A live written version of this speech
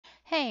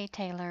Hey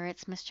Taylor,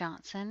 it's Miss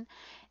Johnson,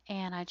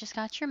 and I just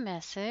got your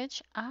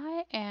message.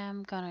 I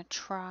am going to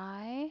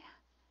try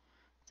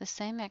the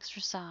same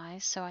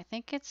exercise, so I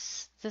think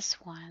it's this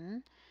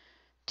one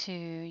to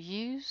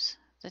use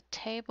the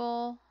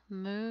table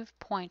move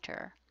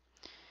pointer.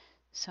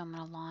 So I'm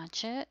going to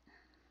launch it.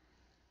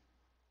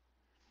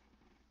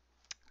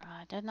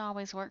 It doesn't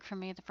always work for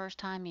me the first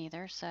time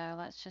either, so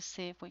let's just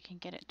see if we can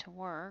get it to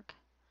work.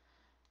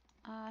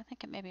 I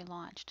think it may be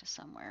launched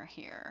somewhere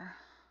here.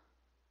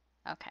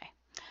 Okay,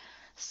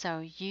 so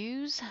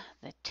use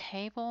the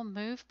table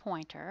move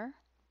pointer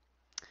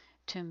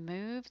to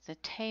move the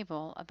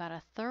table about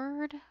a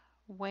third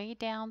way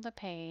down the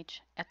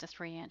page at the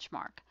 3-inch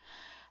mark.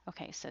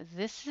 Okay, so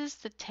this is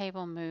the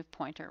table move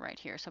pointer right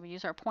here. So we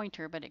use our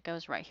pointer, but it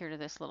goes right here to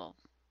this little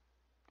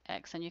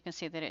X, and you can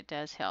see that it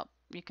does help.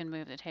 You can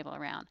move the table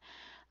around.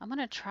 I'm going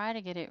to try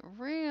to get it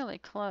really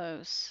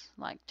close,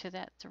 like to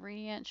that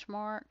 3-inch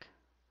mark,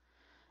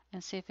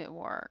 and see if it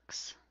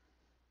works.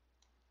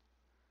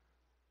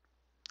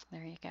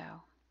 There you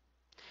go.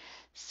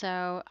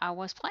 So I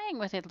was playing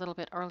with it a little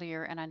bit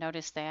earlier, and I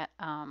noticed that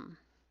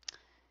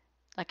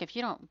like if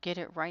you don't get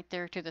it right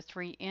there to the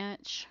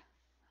 3-inch,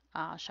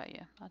 I'll show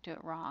you. I'll do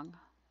it wrong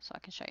so I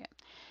can show you.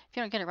 If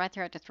you don't get it right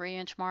there at the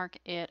 3-inch mark,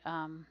 it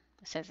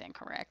says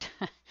incorrect.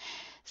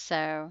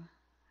 So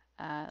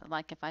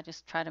like if I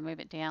just try to move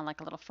it down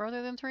like a little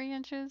further than 3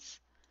 inches,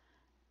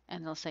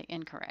 and it'll say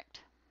incorrect.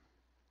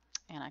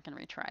 And I can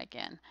retry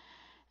again.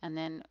 And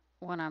then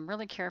when I'm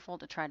really careful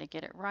to try to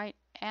get it right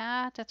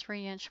at the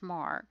 3-inch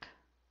mark,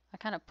 I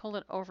kind of pull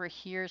it over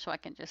here so I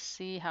can just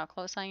see how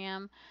close I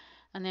am,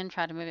 and then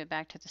try to move it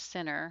back to the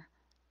center,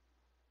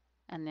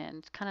 and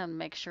then kind of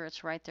make sure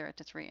it's right there at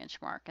the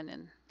 3-inch mark, and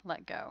then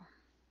let go.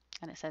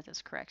 And it says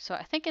it's correct. So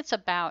I think it's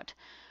about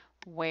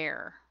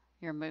where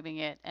you're moving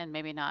it and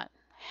maybe not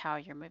how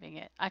you're moving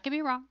it. I could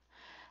be wrong.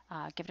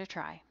 Give it a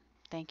try.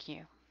 Thank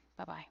you.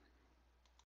 Bye bye.